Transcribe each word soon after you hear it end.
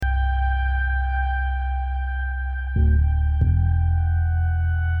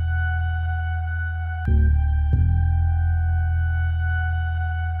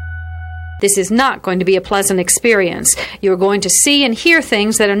This is not going to be a pleasant experience. You're going to see and hear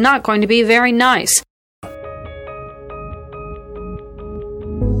things that are not going to be very nice.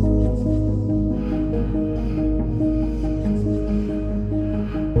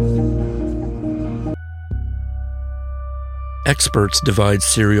 Experts divide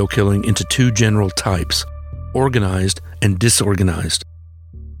serial killing into two general types, organized and disorganized.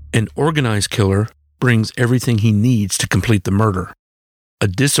 An organized killer brings everything he needs to complete the murder. A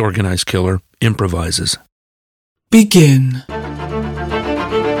disorganized killer improvises. Begin.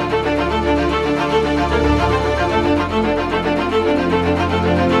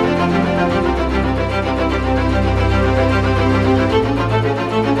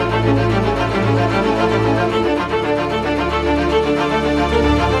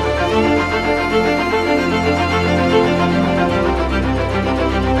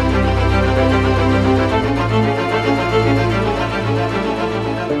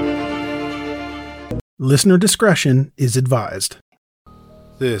 Listener discretion is advised.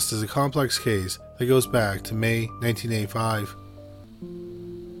 This is a complex case that goes back to May 1985.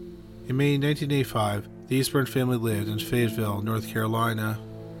 In May 1985, the Eastburn family lived in Fayetteville, North Carolina.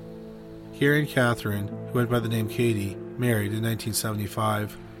 Gary and Catherine, who went by the name Katie, married in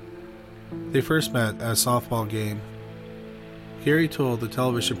 1975. They first met at a softball game. Gary told the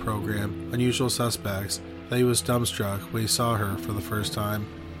television program Unusual Suspects that he was dumbstruck when he saw her for the first time.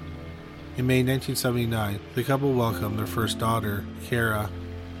 In May 1979, the couple welcomed their first daughter, Kara.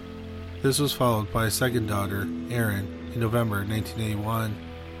 This was followed by a second daughter, Erin, in November 1981.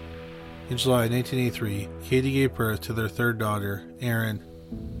 In July 1983, Katie gave birth to their third daughter, Erin.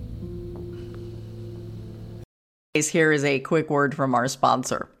 Here is a quick word from our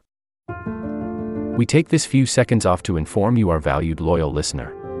sponsor. We take this few seconds off to inform you, our valued loyal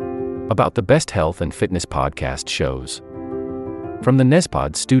listener, about the best health and fitness podcast shows from the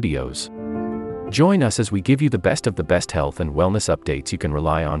Nespod Studios. Join us as we give you the best of the best health and wellness updates you can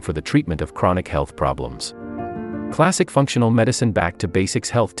rely on for the treatment of chronic health problems. Classic functional medicine back to basics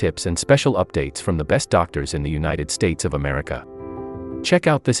health tips and special updates from the best doctors in the United States of America. Check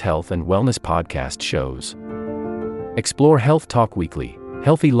out this health and wellness podcast shows. Explore Health Talk Weekly,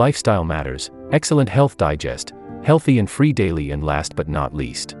 Healthy Lifestyle Matters, Excellent Health Digest, Healthy and Free Daily, and last but not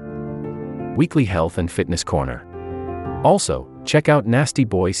least, Weekly Health and Fitness Corner. Also, check out Nasty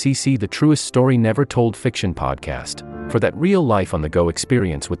Boy CC, the truest story never told fiction podcast, for that real life on the go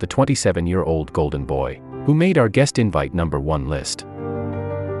experience with the 27-year-old golden boy, who made our guest invite #1 list.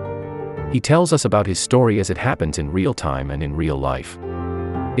 He tells us about his story as it happens in real time and in real life.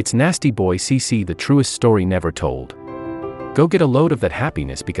 It's Nasty Boy CC, the truest story never told. Go get a load of that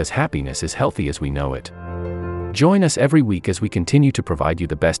happiness, because happiness is healthy as we know it. Join us every week as we continue to provide you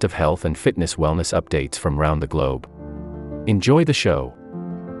the best of health and fitness wellness updates from around the globe. Enjoy the show.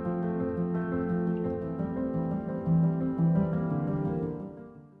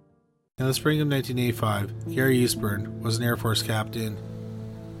 In the spring of 1985, Gary Eastburn was an Air Force captain.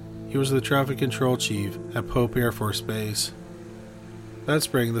 He was the traffic control chief at Pope Air Force Base. That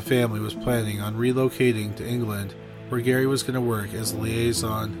spring, the family was planning on relocating to England, where Gary was going to work as a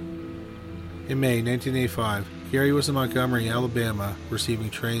liaison. In May 1985, Gary was in Montgomery, Alabama,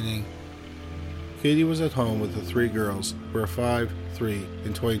 receiving training. Katie was at home with the three girls, who were 5, 3,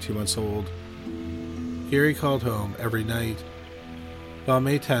 and 22 months old. Gary called home every night. But on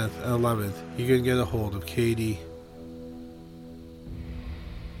May 10th and 11th, he couldn't get a hold of Katie.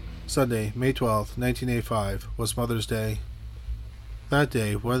 Sunday, May 12th, 1985, was Mother's Day. That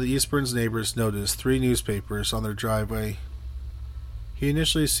day, one of the Eastburn's neighbors noticed 3 newspapers on their driveway. He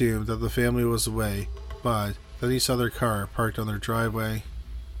initially assumed that the family was away, but then he saw their car parked on their driveway.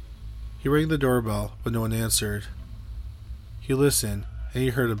 He rang the doorbell, but no one answered. He listened, and he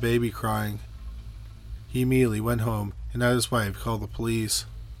heard a baby crying. He immediately went home and had his wife call the police.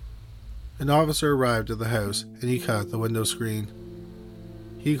 An officer arrived at the house, and he cut the window screen.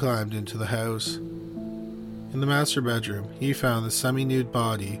 He climbed into the house. In the master bedroom, he found the semi-nude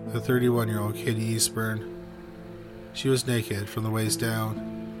body of 31-year-old Katie Eastburn. She was naked from the waist down.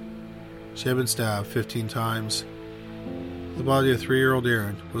 She had been stabbed 15 times. The body of 3-year-old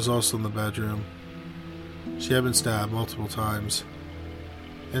Erin was also in the bedroom. She had been stabbed multiple times.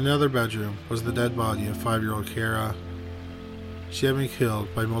 In another bedroom was the dead body of 5-year-old Kara. She had been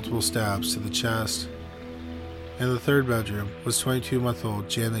killed by multiple stabs to the chest. In the third bedroom was 22-month-old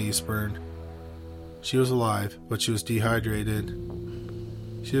Jana Eastburn. She was alive, but she was dehydrated.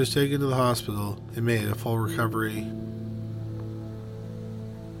 She was taken to the hospital and made a full recovery.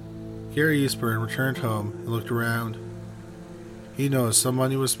 Gary Eastburn returned home and looked around. He noticed some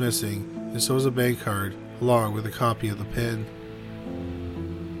money was missing, and so was a bank card, along with a copy of the PIN.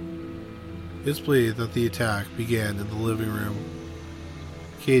 It's believed that the attack began in the living room.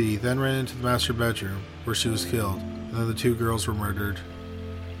 Katie then ran into the master bedroom where she was killed, and then the two girls were murdered.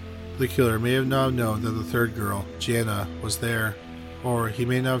 The killer may have not known that the third girl, Jana, was there, or he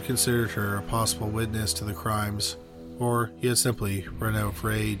may not have considered her a possible witness to the crimes, or he had simply run out of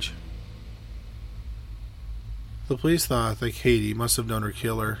rage. The police thought that Katie must have known her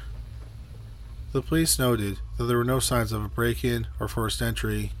killer. The police noted that there were no signs of a break-in or forced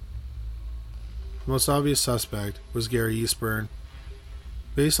entry. The most obvious suspect was Gary Eastburn.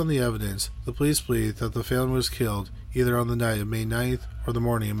 Based on the evidence, the police believed that the family was killed either on the night of May 9th or the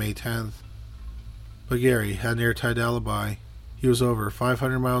morning of May 10th. But Gary had an airtight alibi. He was over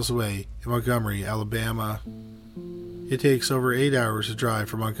 500 miles away in Montgomery, Alabama. It takes over 8 hours to drive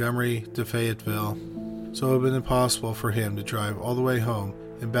from Montgomery to Fayetteville, so it would have been impossible for him to drive all the way home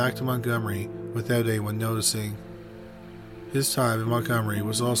and back to Montgomery without anyone noticing. His time in Montgomery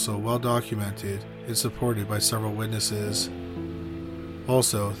was also well documented and supported by several witnesses.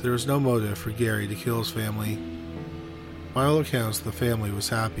 Also, there was no motive for Gary to kill his family. By all accounts, the family was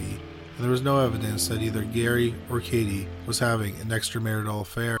happy, and there was no evidence that either Gary or Katie was having an extramarital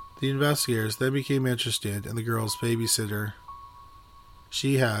affair. The investigators then became interested in the girl's babysitter.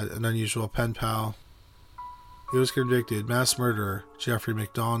 She had an unusual pen pal. It was convicted mass murderer Jeffrey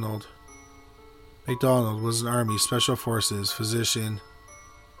McDonald. McDonald was an Army Special Forces physician.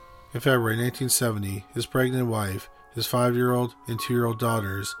 In February 1970, his pregnant wife, his 5-year-old and 2-year-old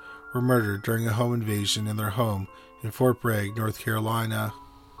daughters were murdered during a home invasion in their home in Fort Bragg, North Carolina.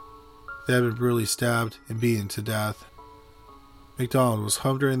 They had been brutally stabbed and beaten to death. McDonald was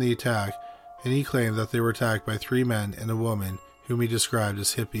home during the attack, and he claimed that they were attacked by 3 men and a woman whom he described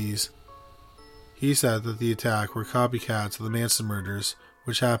as hippies. He said that the attack were copycats of the Manson murders,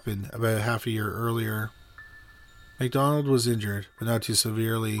 which happened about half a year earlier. McDonald was injured, but not too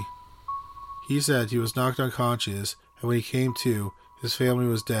severely. He said he was knocked unconscious, and when he came to, his family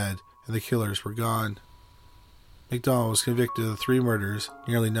was dead and the killers were gone. McDonald was convicted of the 3 murders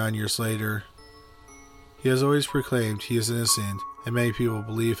nearly 9 years later. He has always proclaimed he is innocent, and many people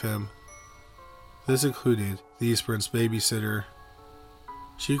believe him. This included the Eastburn's babysitter.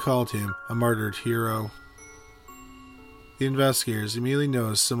 She called him a martyred hero. The investigators immediately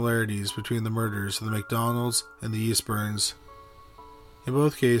noticed similarities between the murders of the McDonalds and the Eastburns. In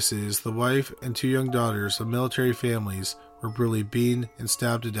both cases, the wife and 2 young daughters of military families were brutally beaten and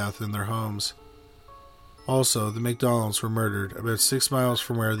stabbed to death in their homes. Also, the McDonalds were murdered about 6 miles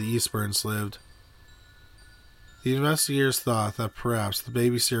from where the Eastburns lived. The investigators thought that perhaps the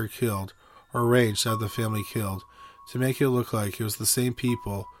babysitter killed or arranged to have the family killed to make it look like it was the same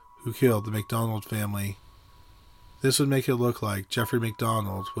people who killed the McDonald family. This would make it look like Jeffrey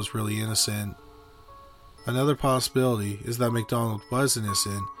McDonald was really innocent. Another possibility is that McDonald was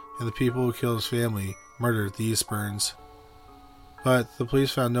innocent and the people who killed his family murdered the Eastburns. But the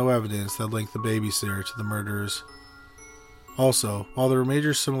police found no evidence that linked the babysitter to the murders. Also, while there were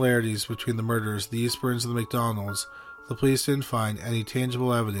major similarities between the murders of the Eastburns and the McDonalds, the police didn't find any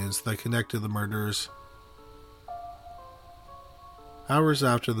tangible evidence that connected the murders. Hours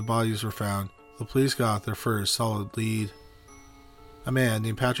after the bodies were found, the police got their first solid lead. A man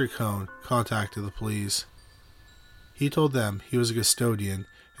named Patrick Cohn contacted the police. He told them he was a custodian,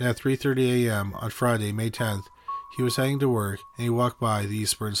 and at 3:30 a.m. on Friday, May 10th, he was heading to work and he walked by the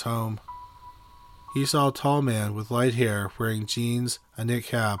Eastburns' home. He saw a tall man with light hair wearing jeans, a knit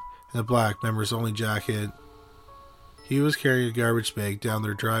cap, and a black members-only jacket. He was carrying a garbage bag down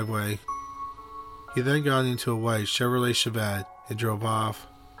their driveway. He then got into a white Chevrolet Chevette and drove off.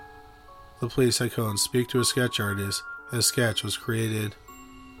 The police had Cohn speak to a sketch artist, and a sketch was created.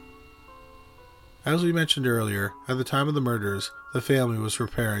 As we mentioned earlier, at the time of the murders, the family was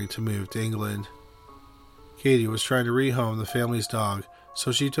preparing to move to England. Katie was trying to rehome the family's dog,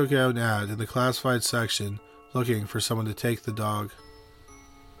 so she took out an ad in the classified section looking for someone to take the dog.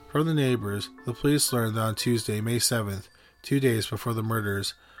 From the neighbors, the police learned that on Tuesday, May 7th, 2 days before the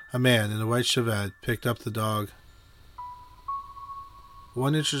murders, a man in a white Chevette picked up the dog.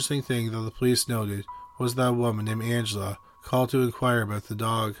 One interesting thing that the police noted was that a woman named Angela called to inquire about the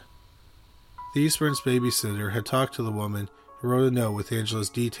dog. The Eastburns' babysitter had talked to the woman and wrote a note with Angela's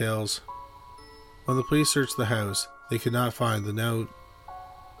details. When the police searched the house, they could not find the note.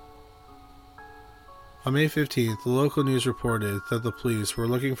 On May 15th, the local news reported that the police were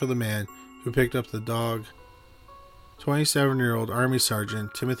looking for the man who picked up the dog. 27-year-old Army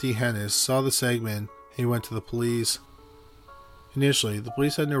Sergeant Timothy Harnes saw the segment and he went to the police. Initially, the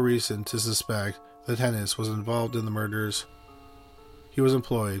police had no reason to suspect that Harnes was involved in the murders. He was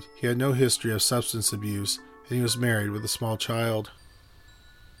employed, he had no history of substance abuse, and he was married with a small child.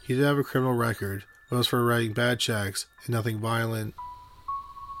 He did have a criminal record, but it was for writing bad checks and nothing violent.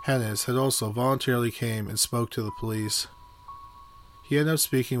 Harnes had also voluntarily came and spoke to the police. He ended up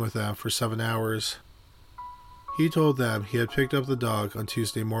speaking with them for 7 hours. He told them he had picked up the dog on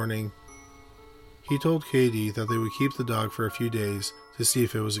Tuesday morning. He told Katie that they would keep the dog for a few days to see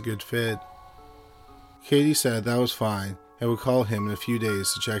if it was a good fit. Katie said that was fine and would call him in a few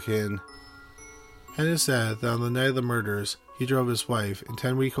days to check in. Harnes said that on the night of the murders, he drove his wife and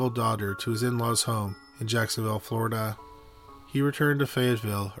 10-week-old daughter to his in-laws' home in Jacksonville, Florida. He returned to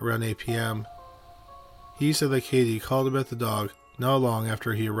Fayetteville around 8 p.m. He said that Katie called about the dog not long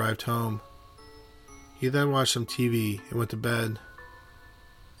after he arrived home. He then watched some TV and went to bed.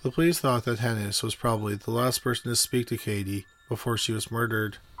 The police thought that Harnes was probably the last person to speak to Katie before she was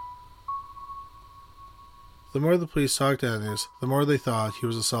murdered. The more the police talked to Harnes, the more they thought he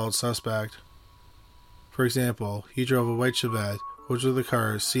was a solid suspect. For example, he drove a white Chevette, which were the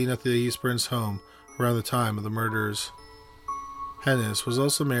cars seen at the Eastburns' home around the time of the murders. Harnes was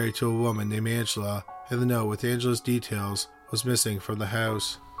also married to a woman named Angela, and the note with Angela's details was missing from the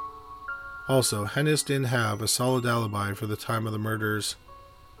house. Also, Harnes didn't have a solid alibi for the time of the murders.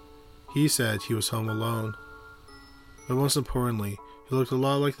 He said he was home alone. But most importantly, he looked a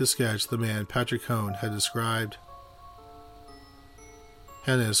lot like the sketch the man Patrick Cohn had described.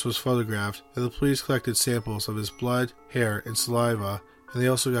 Harnes was photographed, and the police collected samples of his blood, hair, and saliva, and they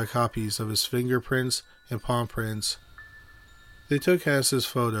also got copies of his fingerprints and palm prints. They took Harnes'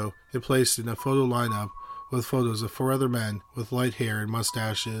 photo and placed it in a photo lineup with photos of 4 other men with light hair and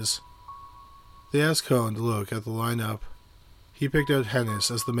mustaches. They asked Cohn to look at the lineup. He picked out Harnes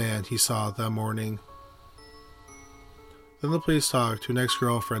as the man he saw that morning. Then the police talked to an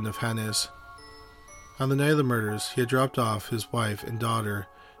ex-girlfriend of Harnes. On the night of the murders, he had dropped off his wife and daughter,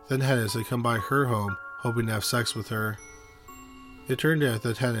 then Harnes had come by her home, hoping to have sex with her. It turned out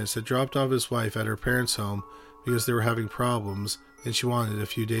that Harnes had dropped off his wife at her parents' home because they were having problems, and she wanted a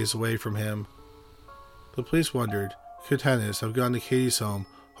few days away from him. The police wondered, could Harnes have gone to Katie's home,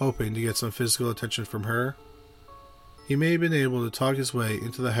 hoping to get some physical attention from her? He may have been able to talk his way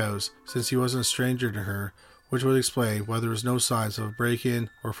into the house since he wasn't a stranger to her, which would explain why there was no signs of a break-in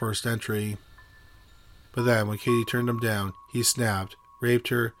or forced entry. But then, when Katie turned him down, he snapped, raped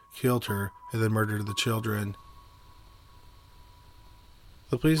her, killed her, and then murdered the children.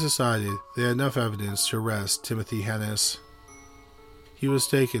 The police decided they had enough evidence to arrest Timothy Harnes. He was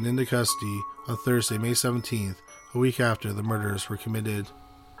taken into custody on Thursday, May 17th, a week after the murders were committed.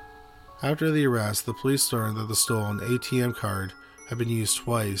 After the arrest, the police learned that the stolen ATM card had been used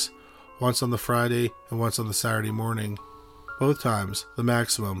twice, once on the Friday and once on the Saturday morning. Both times, the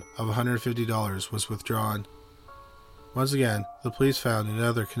maximum of $150 was withdrawn. Once again, the police found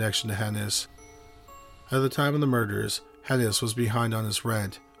another connection to Harnes. At the time of the murders, Harnes was behind on his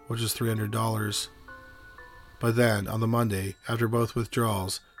rent, which was $300. But then, on the Monday, after both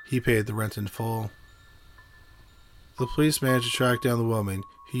withdrawals, he paid the rent in full. The police managed to track down the woman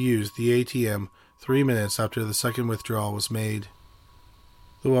who used the ATM 3 minutes after the second withdrawal was made.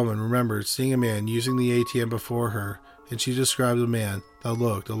 The woman remembered seeing a man using the ATM before her, and she described a man that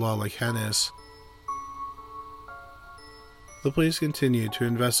looked a lot like Harnes. The police continued to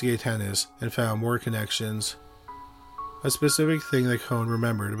investigate Harnes and found more connections. A specific thing that Cohn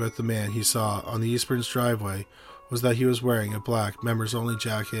remembered about the man he saw on the Eastburns driveway was that he was wearing a black members-only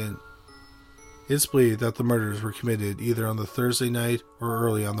jacket. It's believed that the murders were committed either on the Thursday night or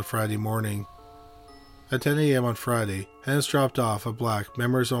early on the Friday morning. At 10 a.m. on Friday, Harnes dropped off a black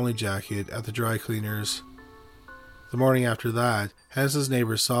members-only jacket at the dry cleaners. The morning after that, Harnes'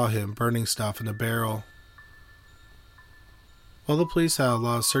 neighbors saw him burning stuff in a barrel. While the police had a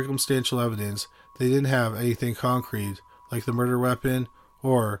lot of circumstantial evidence, they didn't have anything concrete, like the murder weapon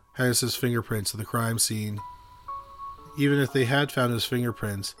or Harnes' fingerprints at the crime scene. Even if they had found his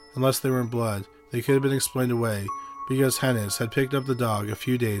fingerprints, unless they were in blood, they could have been explained away because Harnes had picked up the dog a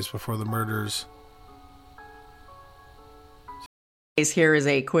few days before the murders. Here is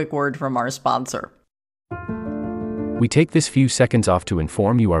a quick word from our sponsor. We take this few seconds off to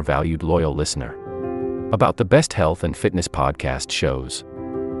inform you, our valued loyal listener, about the best health and fitness podcast shows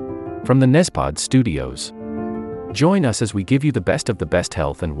from the Nespod Studios. Join us as we give you the best of the best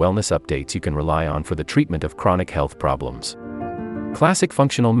health and wellness updates you can rely on for the treatment of chronic health problems. Classic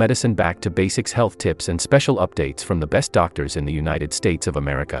functional medicine back to basics health tips and special updates from the best doctors in the United States of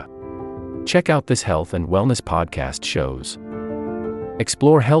America. Check out this health and wellness podcast shows.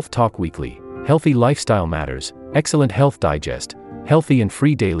 Explore Health Talk Weekly, Healthy Lifestyle Matters, Excellent Health Digest, Healthy and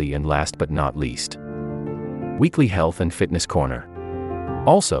Free Daily, and last but not least, Weekly Health and Fitness Corner.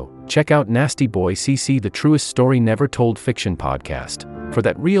 Also, check out Nasty Boy CC, the truest story never told fiction podcast. for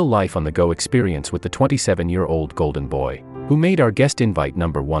that real life on the go experience with the 27-year-old golden boy, who made our guest invite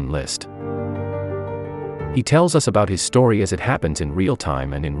number 1 list. He tells us about his story as it happens in real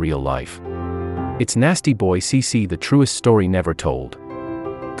time and in real life. It's Nasty Boy CC, the truest story never told.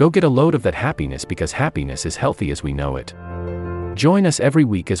 Go get a load of that happiness, because happiness is healthy as we know it. Join us every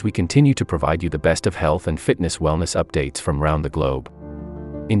week as we continue to provide you the best of health and fitness wellness updates from around the globe.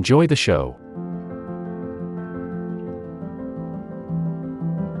 Enjoy the show.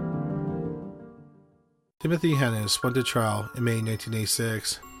 Timothy Harnes went to trial in May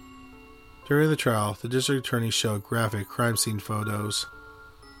 1986. During the trial, the district attorney showed graphic crime scene photos.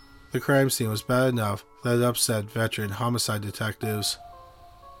 The crime scene was bad enough that it upset veteran homicide detectives.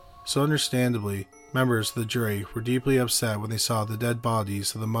 So understandably, members of the jury were deeply upset when they saw the dead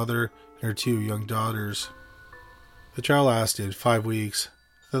bodies of the mother and her 2 young daughters. The trial lasted 5 weeks,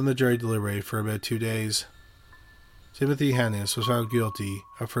 then the jury deliberated for about 2 days. Timothy Harnes was found guilty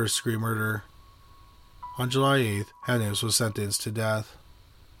of first-degree murder. On July 8th, Harnes was sentenced to death.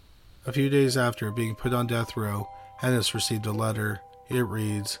 A few days after being put on death row, Harnes received a letter. It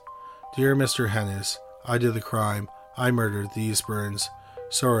reads, "Dear Mr. Harnes, I did the crime. I murdered the Eastburns.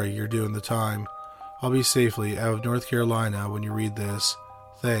 Sorry, you're doing the time. I'll be safely out of North Carolina when you read this.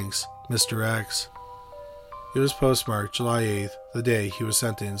 Thanks, Mr. X." It was postmarked July 8th, the day he was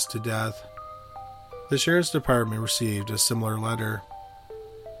sentenced to death. The Sheriff's Department received a similar letter.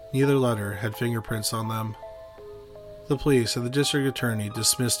 Neither letter had fingerprints on them. The police and the district attorney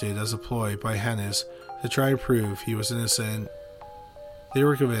dismissed it as a ploy by Harnes to try and prove he was innocent. They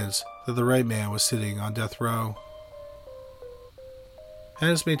were convinced that the right man was sitting on death row.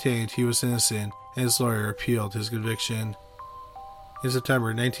 Harnes maintained he was innocent, and his lawyer appealed his conviction. In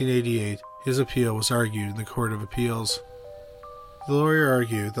September 1988, his appeal was argued in the Court of Appeals. The lawyer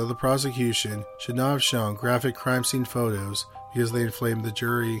argued that the prosecution should not have shown graphic crime scene photos because they inflamed the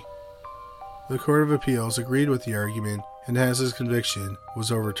jury. The Court of Appeals agreed with the argument, and Harnes' conviction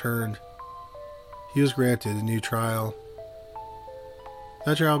was overturned. He was granted a new trial.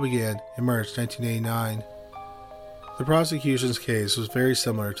 That trial began in March 1989. The prosecution's case was very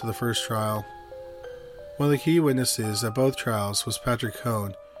similar to the first trial. One of the key witnesses at both trials was Patrick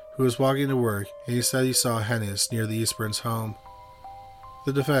Cohn, who was walking to work, and he said he saw Harnes near the Eastburns' home.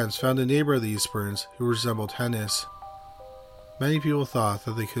 The defense found a neighbor of the Eastburns who resembled Harnes. Many people thought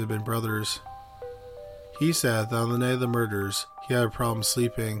that they could have been brothers. He said that on the night of the murders, he had a problem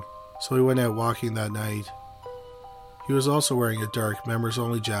sleeping, so he went out walking that night. He was also wearing a dark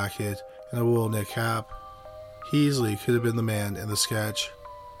members-only jacket and a wool knit cap. He easily could have been the man in the sketch.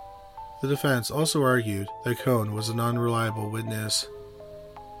 The defense also argued that Cohn was an unreliable witness.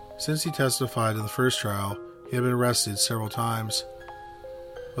 Since he testified in the first trial, he had been arrested several times.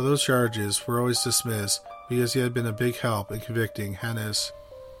 But those charges were always dismissed because he had been a big help in convicting Harnes.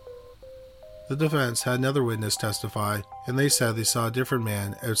 The defense had another witness testify, and they said they saw a different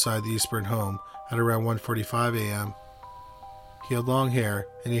man outside the Eastburn home at around 1:45 a.m. He had long hair,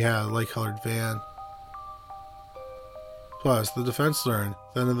 and he had a light-colored van. Plus, the defense learned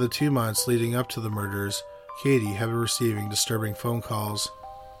that in the 2 months leading up to the murders, Katie had been receiving disturbing phone calls.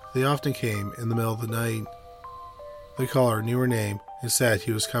 They often came in the middle of the night. The caller knew her name and said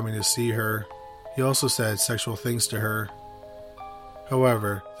he was coming to see her. He also said sexual things to her.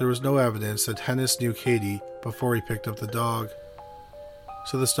 However, there was no evidence that Harnes knew Katie before he picked up the dog.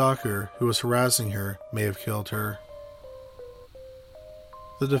 So the stalker who was harassing her may have killed her.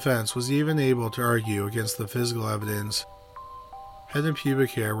 The defense was even able to argue against the physical evidence. Head and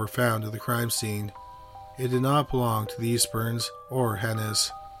pubic hair were found at the crime scene. It did not belong to the Eastburns or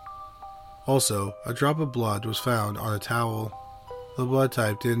Harnes. Also, a drop of blood was found on a towel. The blood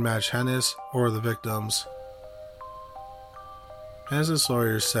type didn't match Harnes or the victims. Harnes'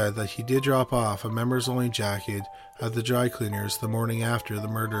 lawyers said that he did drop off a members-only jacket at the dry cleaners the morning after the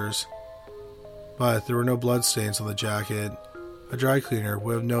murders. But there were no blood stains on the jacket. A dry cleaner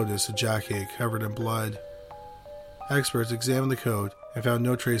would have noticed a jacket covered in blood. Experts examined the coat and found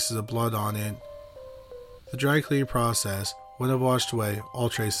no traces of blood on it. The dry cleaning process would have washed away all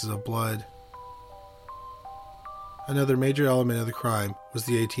traces of blood. Another major element of the crime was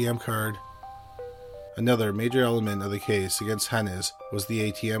the ATM card. Another major element of the case against Harnes was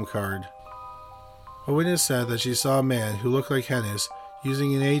the ATM card. A witness said that she saw a man who looked like Harnes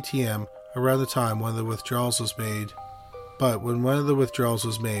using an ATM around the time one of the withdrawals was made. But when one of the withdrawals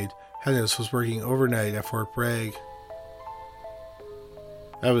was made, Harnes was working overnight at Fort Bragg.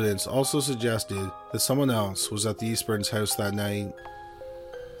 Evidence also suggested that someone else was at the Eastburns' house that night.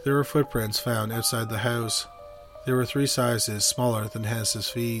 There were footprints found outside the house. There were 3 sizes smaller than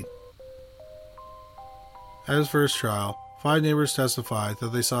Harnes' feet. At his first trial, 5 neighbors testified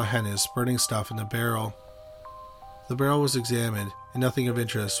that they saw Harnes burning stuff in a barrel. The barrel was examined and nothing of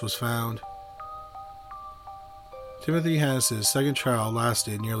interest was found. Timothy Harnes' second trial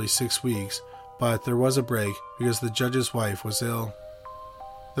lasted nearly 6 weeks, but there was a break because the judge's wife was ill.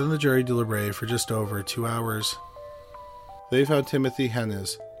 Then the jury deliberated for just over 2 hours. They found Timothy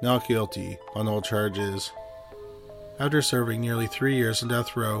Harnes not guilty on all charges. After serving nearly 3 years on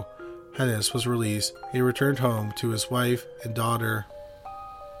death row, Harnes was released and he returned home to his wife and daughter.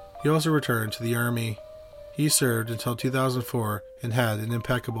 He also returned to the army. He served until 2004 and had an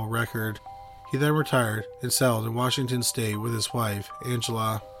impeccable record. He then retired and settled in Washington State with his wife,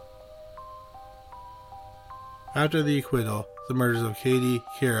 Angela. After the acquittal, the murders of Katie,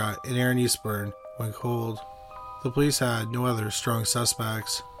 Kara, and Aaron Eastburn went cold. The police had no other strong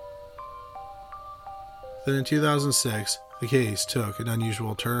suspects. Then in 2006, the case took an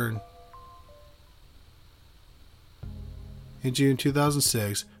unusual turn. In June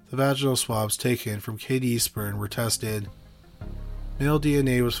 2006, the vaginal swabs taken from Katie Eastburn were tested. Male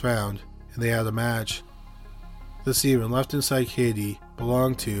DNA was found, and they had a match. The semen left inside Katie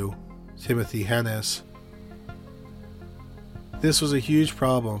belonged to Timothy Harnes. This was a huge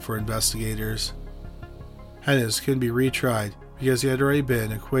problem for investigators. Harnes couldn't be retried because he had already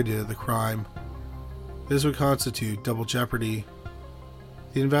been acquitted of the crime. This would constitute double jeopardy.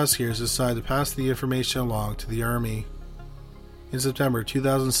 The investigators decided to pass the information along to the Army. In September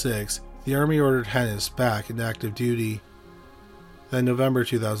 2006, the Army ordered Harnes back into active duty. Then in November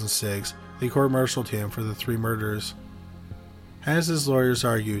 2006, they court-martialed him for the 3 murders. Harnes' lawyers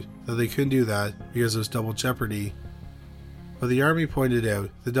argued that they couldn't do that because it was double jeopardy. But the Army pointed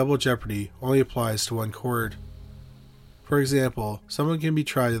out that double jeopardy only applies to one court. For example, someone can be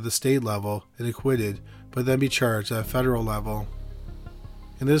tried at the state level and acquitted, but then be charged at a federal level.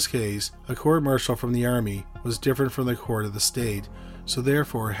 In this case, a court-martial from the Army was different from the court of the state, so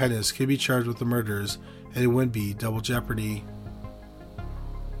therefore Harnes could be charged with the murders and it wouldn't be double jeopardy.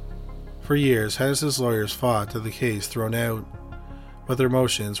 For years, Harnes' lawyers fought to the case thrown out, but their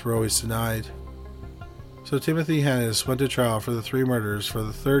motions were always denied. So Timothy Harnes went to trial for the 3 murders for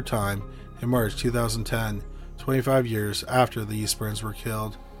the 3rd time in March 2010, 25 years after the Eastburns were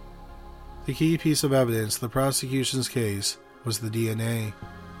killed. The key piece of evidence in the prosecution's case was the DNA.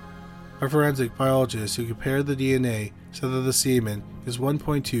 A forensic biologist who compared the DNA said that the semen is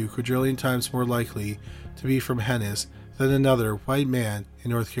 1.2 quadrillion times more likely to be from Harnes than another white man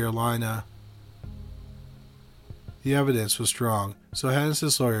in North Carolina. The evidence was strong, so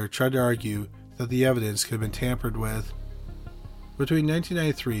Harnes' lawyer tried to argue that the evidence could have been tampered with. Between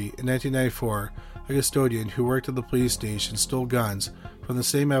 1993 and 1994, a custodian who worked at the police station stole guns from the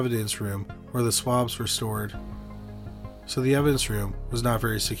same evidence room where the swabs were stored. So the evidence room was not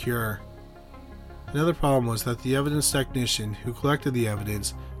very secure. Another problem was that the evidence technician who collected the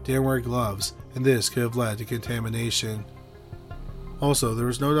evidence didn't wear gloves, and this could have led to contamination. Also, there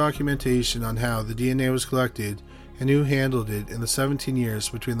was no documentation on how the DNA was collected and who handled it in the 17 years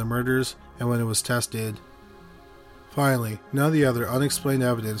between the murders and when it was tested. Finally, none of the other unexplained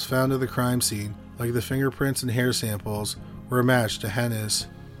evidence found at the crime scene, like the fingerprints and hair samples, were a match to Harnes.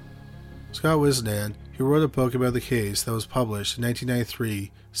 Scott Wisnan, who wrote a book about the case that was published in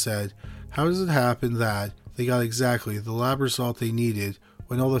 1993, said, "How does it happen that they got exactly the lab result they needed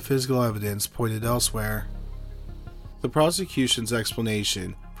when all the physical evidence pointed elsewhere?" The prosecution's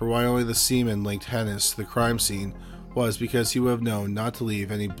explanation for why only the semen linked Harnes to the crime scene was because he would have known not to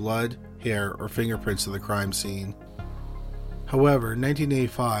leave any blood, hair, or fingerprints at the crime scene. However, in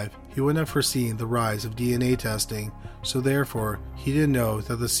 1985, he wouldn't have foreseen the rise of DNA testing, so therefore he didn't know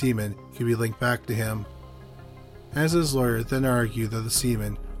that the semen could be linked back to him. Harnes' lawyer then argued that the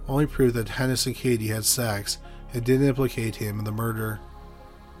semen only proved that Harnes and Katie had sex and didn't implicate him in the murder.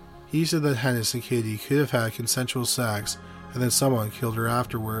 He said that Harnes and Katie could have had consensual sex and then someone killed her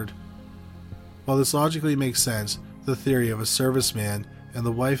afterward. While this logically makes sense, the theory of a serviceman and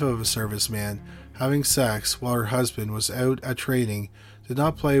the wife of a serviceman having sex while her husband was out at training did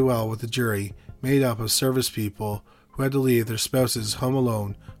not play well with the jury made up of service people who had to leave their spouses home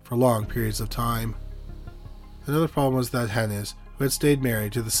alone for long periods of time. Another problem was that Harnes, who had stayed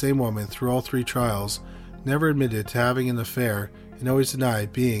married to the same woman through all 3 trials, never admitted to having an affair and always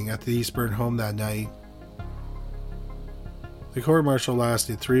denied being at the Eastburn home that night. The court-martial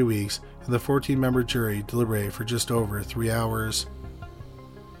lasted 3 weeks, and the 14-member jury deliberated for just over 3 hours.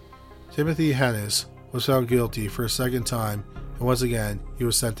 Timothy Harnes was found guilty for a second time, and once again he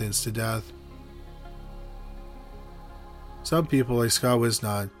was sentenced to death. Some people, like Scott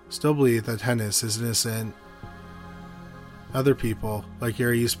Wisnod, still believe that Harnes is innocent. Other people, like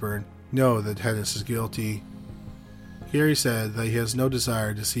Gary Eastburn, know that Harnes is guilty. Gary said that he has no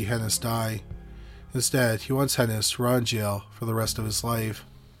desire to see Harnes die. Instead, he wants Harnes to rot in jail for the rest of his life.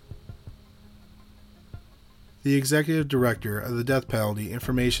 The executive director of the Death Penalty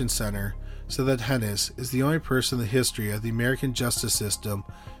Information Center said that Harnes is the only person in the history of the American justice system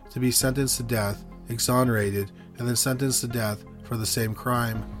to be sentenced to death, exonerated, and then sentenced to death for the same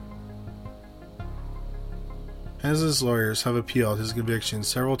crime. Harnes' lawyers have appealed his conviction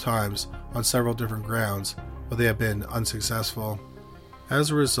several times on several different grounds, but they have been unsuccessful.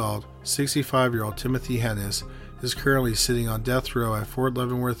 As a result, 65-year-old Timothy Harnes is currently sitting on death row at Fort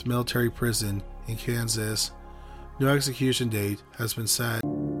Leavenworth Military Prison in Kansas. No execution date has been set.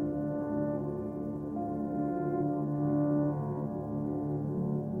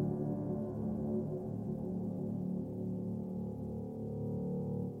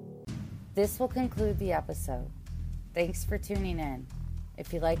 This will conclude the episode. Thanks for tuning in.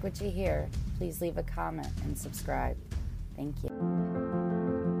 If you like what you hear, please leave a comment and subscribe. Thank you.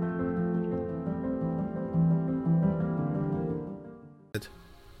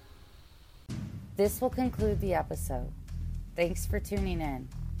 This will conclude the episode. Thanks for tuning in.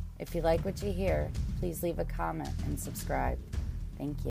 If you like what you hear, please leave a comment and subscribe. Thank you.